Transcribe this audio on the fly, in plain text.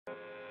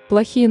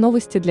Плохие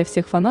новости для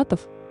всех фанатов,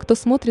 кто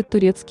смотрит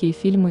турецкие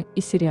фильмы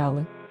и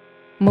сериалы.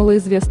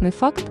 Малоизвестный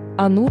факт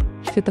о Нур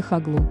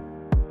Феттахоглу.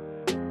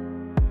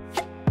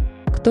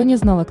 Кто не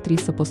знал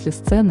актриса «После,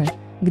 сцены»,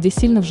 где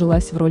сильно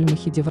вжилась в роль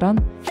Махидевран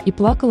и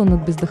плакала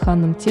над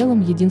бездыханным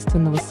телом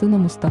единственного сына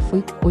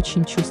Мустафы,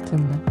 очень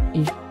чувственно,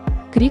 и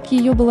крик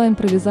ее была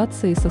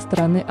импровизацией со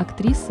стороны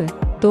актрисы,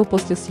 то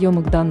после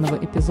съемок данного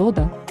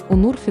эпизода у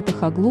Нур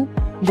Феттахоглу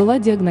была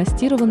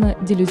диагностировано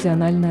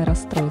делюзиональное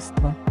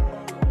расстройство.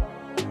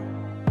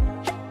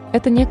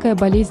 Это некая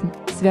болезнь,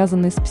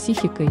 связанная с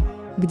психикой,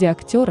 где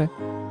актеры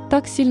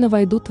так сильно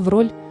войдут в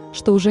роль,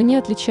 что уже не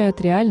отличают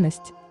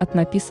реальность от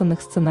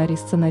написанных сценарий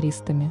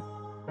сценаристами.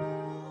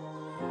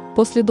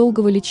 После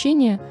долгого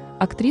лечения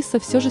актриса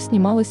все же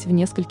снималась в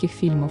нескольких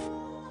фильмах,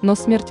 но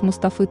смерть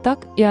Мустафы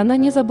так и она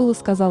не забыла,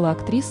 сказала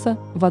актриса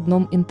в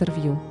одном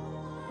интервью.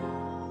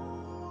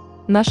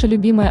 Наша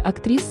любимая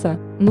актриса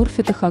Нур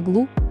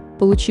Феттахоглу,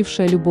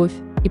 получившая любовь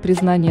и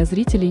признание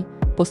зрителей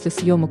после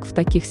съемок в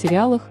таких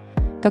сериалах,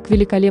 как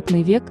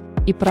 «Великолепный век»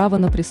 и «Право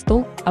на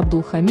престол»,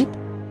 Абдулхамид,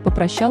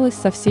 попрощалась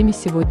со всеми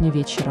сегодня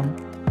вечером.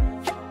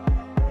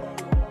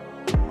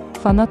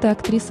 Фанаты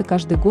актрисы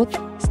каждый год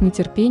с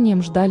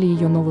нетерпением ждали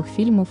ее новых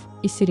фильмов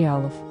и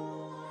сериалов.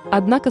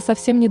 Однако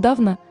совсем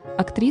недавно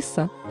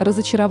актриса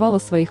разочаровала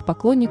своих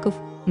поклонников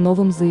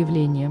новым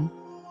заявлением.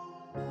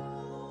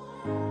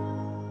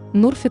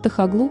 Нур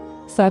Феттахоглу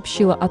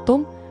сообщила о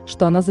том,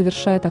 что она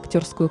завершает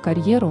актерскую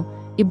карьеру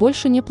и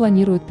больше не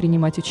планирует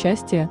принимать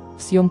участие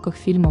в съемках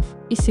фильмов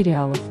и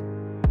сериалов.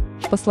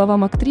 По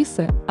словам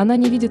актрисы, она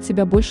не видит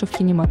себя больше в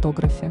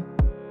кинематографе.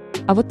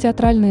 А вот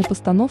театральные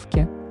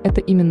постановки –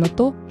 это именно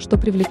то, что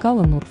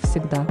привлекало Нур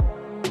всегда.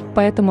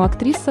 Поэтому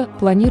актриса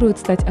планирует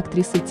стать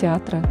актрисой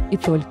театра и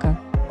только.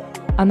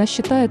 Она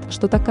считает,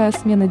 что такая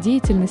смена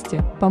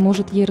деятельности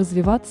поможет ей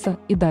развиваться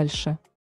и дальше.